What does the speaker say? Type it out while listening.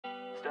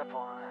Step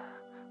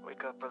 1,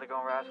 wake up early,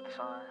 gonna rise with the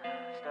sun.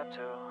 Step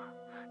 2,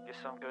 get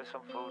some good,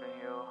 some food in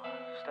you.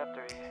 Step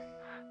 3,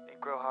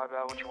 think real hard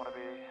about what you wanna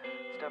be.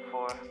 Step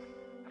 4,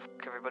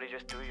 everybody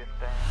just do your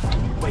thing.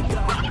 Wake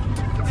up,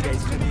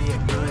 today's gonna be a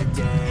good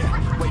day.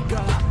 Wake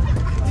up,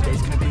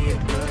 today's gonna be a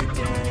good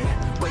day.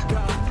 Wake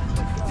up,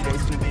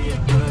 today's gonna be a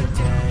good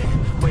day.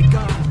 Wake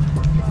up,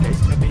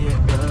 today's gonna be a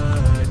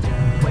good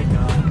day. Wake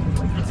up,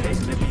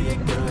 today's gonna be a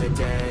good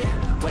day.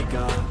 Wake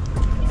up,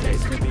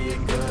 today's gonna be a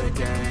good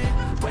day.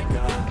 Wake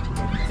up,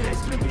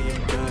 today's gonna be a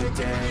good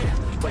day.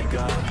 Wake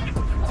up,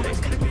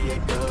 today's gonna be a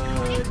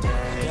good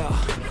day. Yo,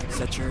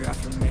 set your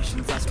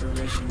affirmations,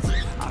 aspirations.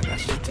 I got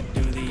shit to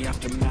do, the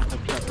aftermath of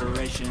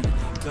preparation.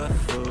 Good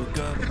food,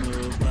 good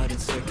mood, blood in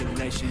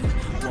circulation.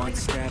 One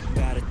step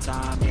at a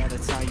time, yeah,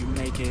 that's how you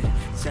make it.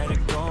 Set a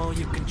goal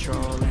you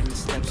control and the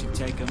steps you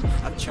take them.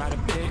 I try to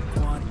pick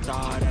one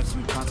thought, have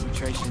some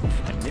concentration.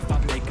 And if I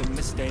make a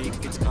mistake,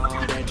 it's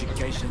called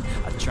education.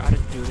 I try to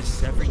do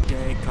this every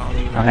day, call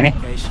it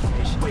education.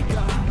 Wake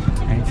up,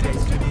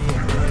 today's gonna be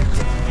a good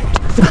day.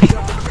 Wake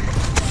up,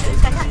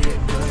 today's gonna be a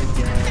good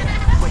day.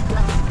 Wake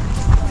up,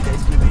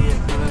 today's gonna be a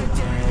good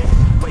day.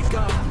 Wake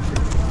up,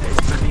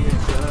 today's gonna be a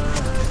good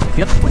day.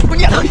 Tiếp.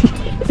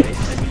 Today's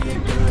gonna be a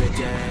good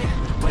day.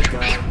 Wake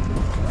up,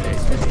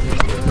 today's gonna be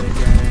a good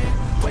day.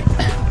 Wake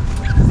up,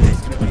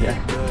 today's gonna be a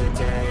good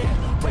day.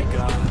 Wake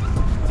up,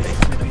 today's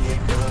gonna be a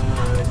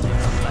good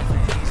day. Life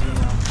ain't easy,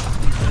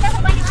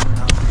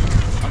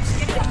 I'm so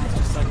bad,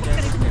 just like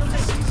every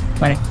different season.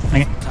 Qua đây,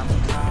 này. Times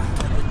I'm high,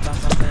 other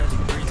times I'm barely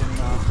breathing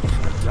now.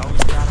 You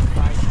always gotta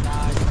fight and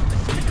hide from the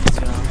demons,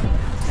 you know.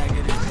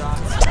 Negative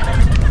thoughts,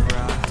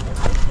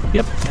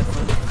 Tiếp. head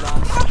full of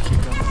flies,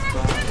 kick up a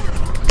fight.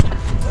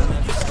 They'll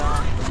never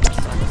stop unless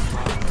I can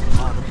fly.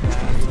 All the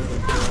bad for the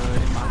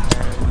good in my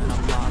head when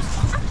I'm lost.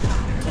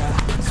 Yeah,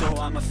 so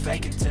I'ma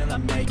fake it till I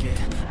make it.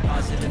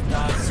 Positive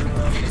thoughts are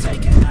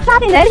overtaken. Sao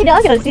thì thế thì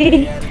đỡ kiểu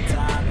gì. At a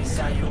time, it's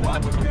how you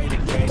operate a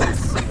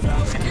cadence. If I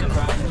was gonna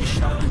cry, you're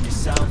showing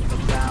yourself a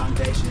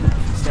foundation.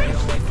 Stay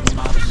away from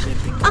all the shit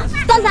because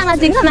Rõ ràng là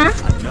dính rồi mà. I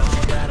know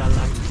that I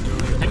like to do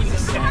it with a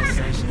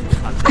sensation.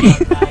 I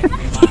live life in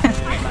my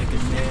head like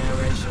a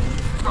narration.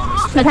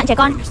 Cẩn thận trẻ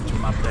con. Do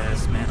my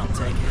best, man, I'll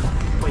take it.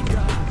 Wake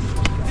up,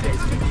 today's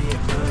gonna be a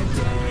good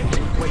day.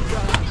 Wake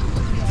up,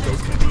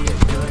 today's gonna be a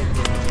good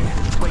day.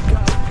 Wake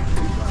up,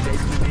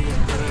 today's gonna be a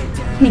good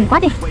day. Mình quá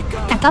đi.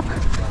 Đẳng cấp.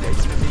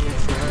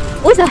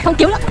 Úi giời, không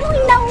cứu nữa.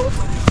 Oh no.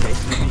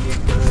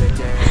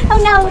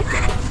 Oh no.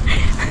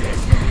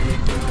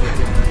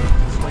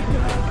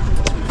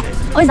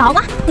 Ôi gió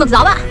quá, ngược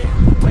gió bạn.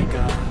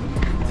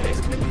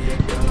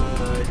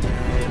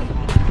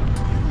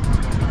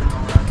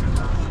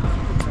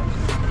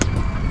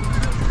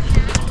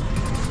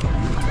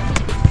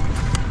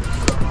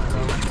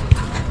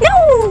 No.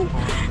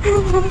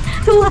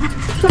 Thua,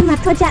 khuôn mặt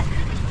thua trận.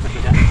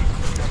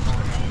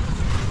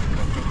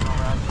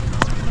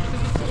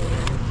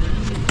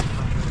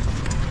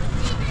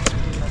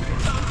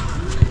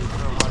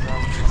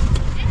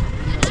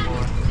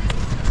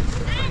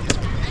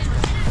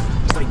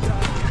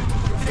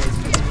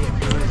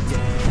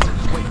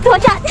 Thua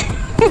trận.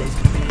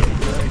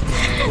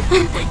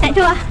 Lại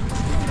thua.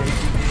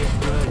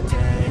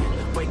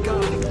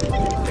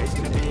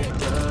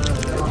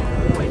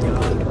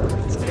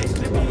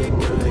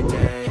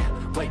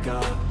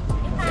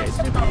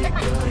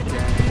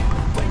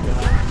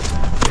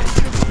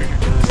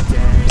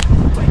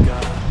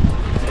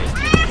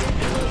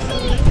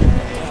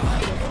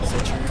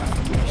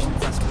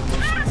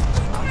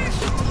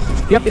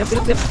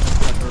 Tiếp.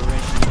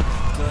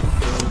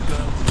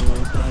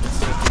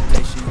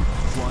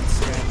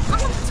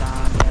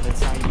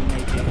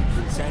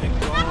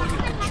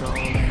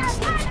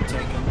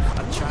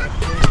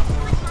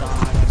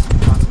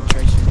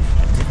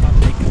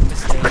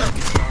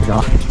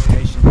 Đó.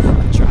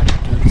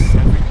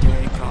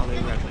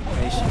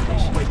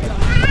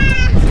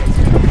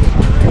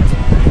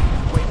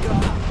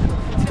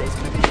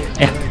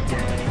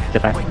 Chết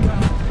tay.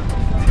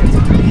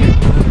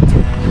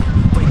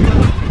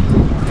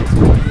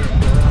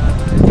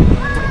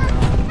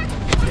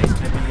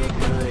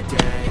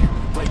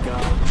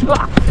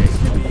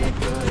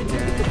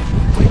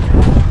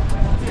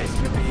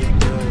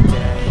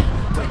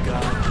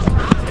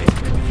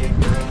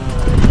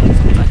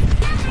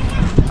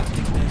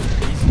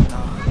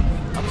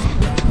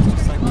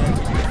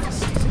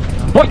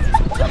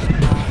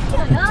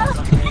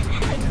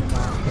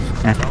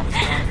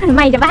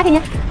 Mày cho bác đi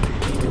nhá.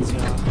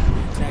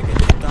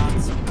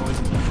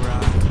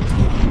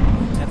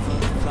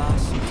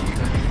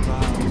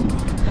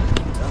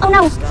 Oh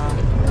no.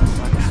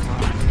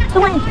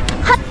 Không ai.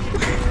 Hất.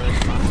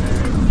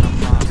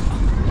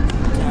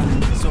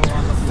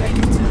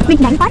 Mình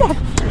đánh quá đẹp.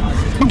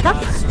 Đẳng cấp.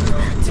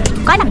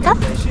 Quá đẳng cấp.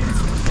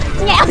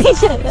 Nhẽo đi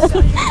trời ơi.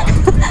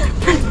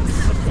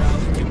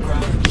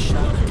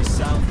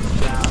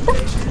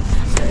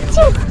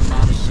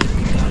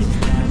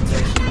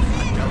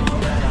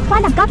 Quá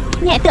đẳng cấp,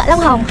 nhẹ tựa lông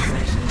hồng.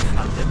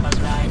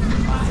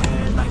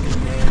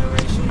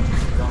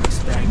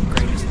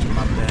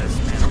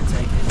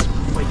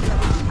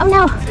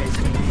 no.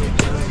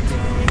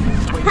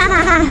 Ha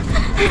ha ha.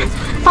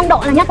 Phong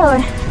độ là nhất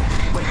rồi.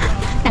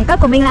 Đẳng cấp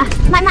của mình là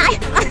mãi mãi.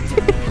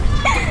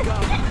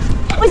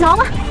 Ôi gió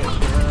quá.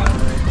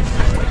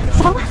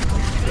 Gió quá.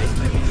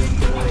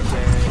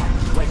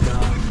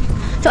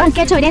 Chỗ đằng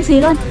kia trời đen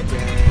xì luôn.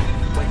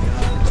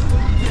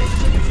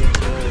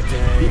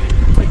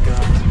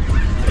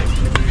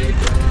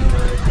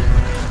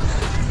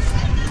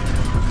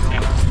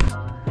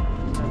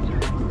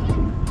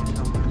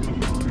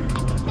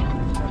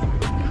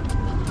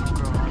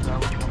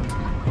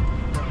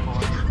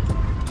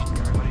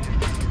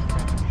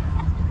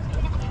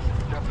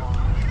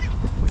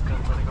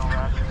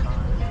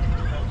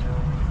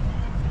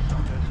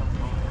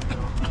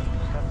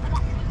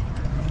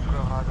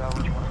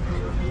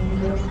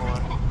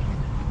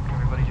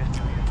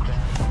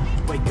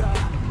 Wake up,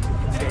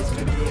 today's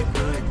gonna be a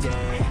good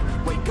day.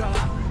 Wake up,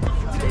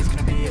 today's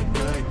gonna be a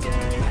good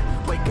day.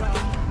 Wake up,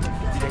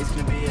 today's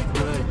gonna be a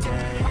good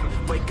day.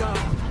 Wake up,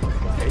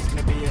 today's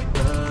gonna be a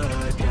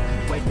good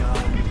day. Wake up,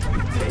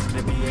 today's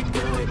gonna be a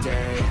good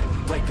day.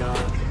 Wake up,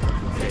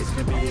 today's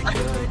gonna be a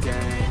good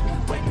day.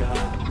 Wake up,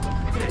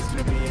 today's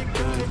gonna be a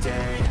good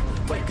day.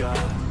 Wake up,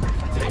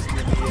 today's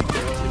gonna be a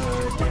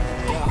good day.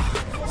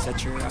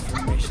 Set your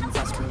affirmations,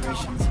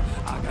 aspirations.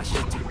 I got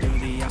shit to do,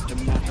 the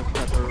aftermath of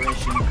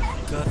preparation.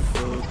 Good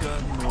food,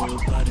 good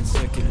mood, blood in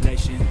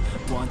circulation.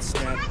 One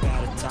step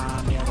at a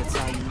time, yeah, that's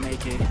how you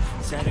make it.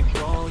 Set a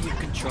goal you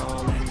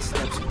control and the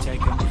steps you take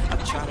them. I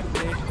try to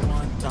pick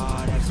one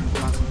thought, have some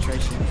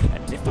concentration.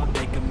 And if I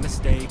make a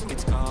mistake,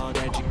 it's called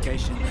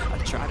education. I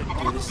try to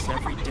do this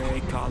every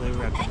day, call it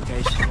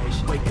replication.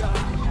 Wake up,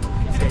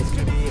 today's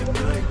gonna be a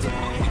good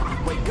day.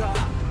 Wake up,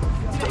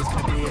 today's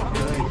gonna be a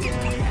good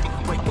day.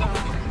 Wake up,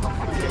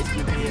 today's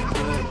gonna be a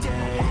good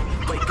day.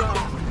 Wake up,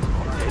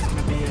 today's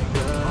gonna be a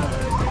good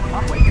day.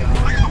 Wake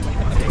up,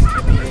 today's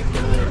gonna be a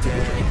good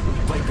day.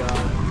 Wake up,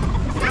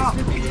 today's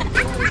gonna be a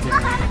good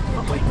day.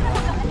 Wake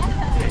up,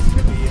 today's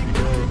gonna be a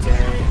good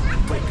day.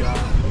 Wake up,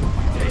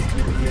 today's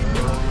gonna be a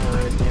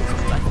good day.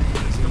 Life ain't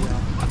easy, yo.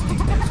 I think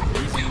there's a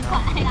reason, yo.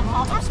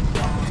 Ups and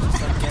downs, just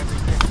like every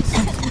different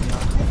season, yo.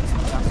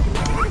 Sometimes I'm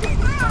down,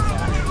 sometimes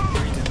I'm barely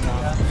breathing, yo.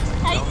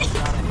 Don't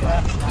try to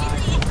fight the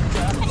night,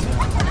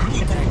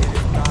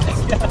 negative thoughts,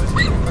 always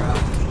been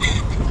around.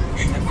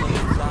 Never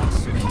live lost,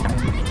 so keep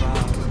in the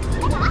clouds.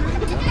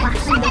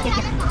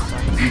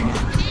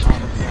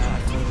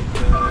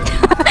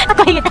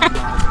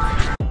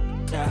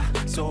 Yeah,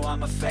 so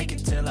I'ma fake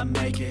it till I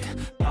make it.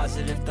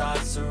 Positive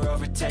thoughts are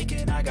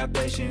overtaken, I got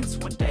patience.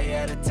 One day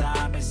at a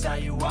time is how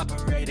you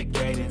operate a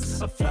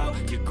cadence. A flow,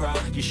 you grow,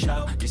 you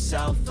show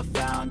yourself a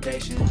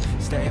foundation.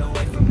 Stay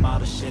away from all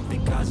the shit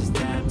that causes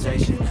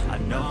temptation. I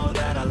know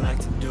that I like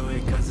to do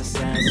it cause it's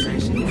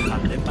sensation. I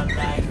live my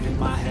life in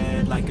my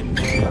head like a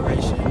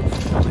narration.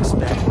 Don't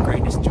expect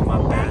greatness, do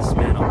my best,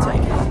 man, I'll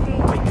take it.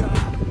 Wake up,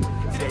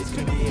 today's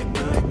gonna be a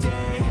good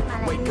day.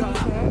 Wake up,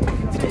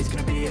 today's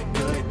gonna be a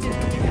good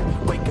day.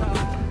 Wake up,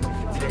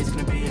 today's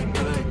gonna be a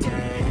good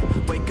day.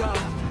 Wake up,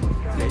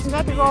 today's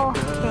gonna be a good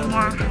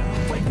day.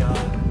 Wake up,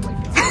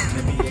 today's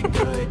gonna be a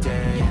good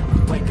day.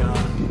 Wake up,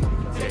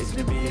 today's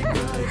gonna be a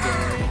good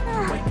day.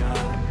 Wake up,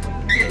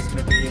 today's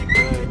gonna be a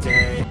good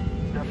day.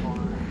 Step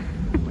one,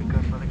 wake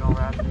up, really gonna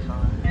rise to the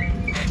sun.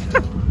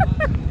 Step two,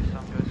 get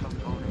some good, some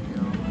food in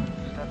you.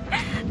 Step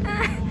three,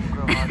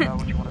 grow hard about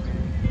what you wanna be.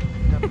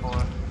 Step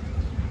four,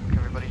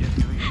 everybody just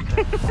do your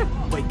thing.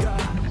 Wake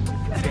up,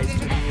 today's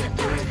gonna be a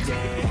good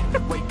day.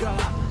 Wake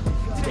up,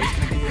 today's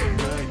gonna be a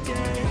good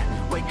day.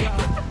 Wake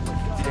up,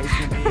 today's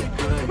gonna be a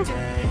good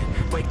day.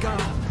 Wake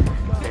up,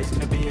 today's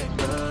gonna be a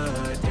good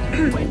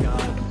day. Wake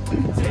up,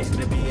 today's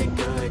gonna be a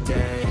good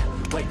day.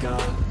 Wake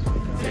up,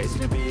 today's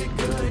gonna be a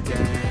good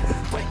day.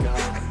 Wake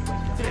up,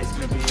 today's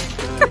gonna be a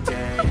good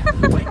day.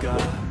 Wake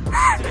up,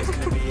 today's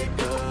gonna be a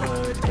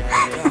good day.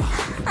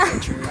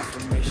 Set your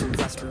affirmations,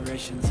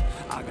 aspirations.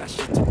 I got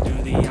shit to do,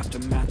 the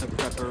aftermath of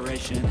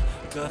preparation.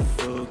 Good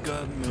food,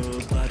 good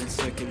mood, blood in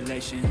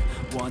circulation.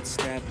 One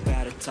step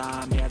at a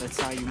time, yeah, that's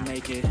how you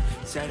make it.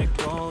 Set a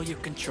goal you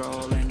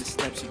control and the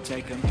steps you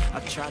take them. I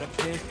try to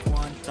pick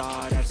one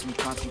thought, have some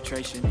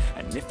concentration.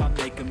 And if I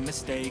make a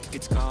mistake,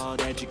 it's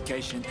called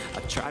education. I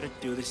try to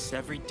do this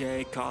every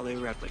day, call it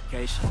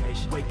replication.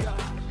 Wake up,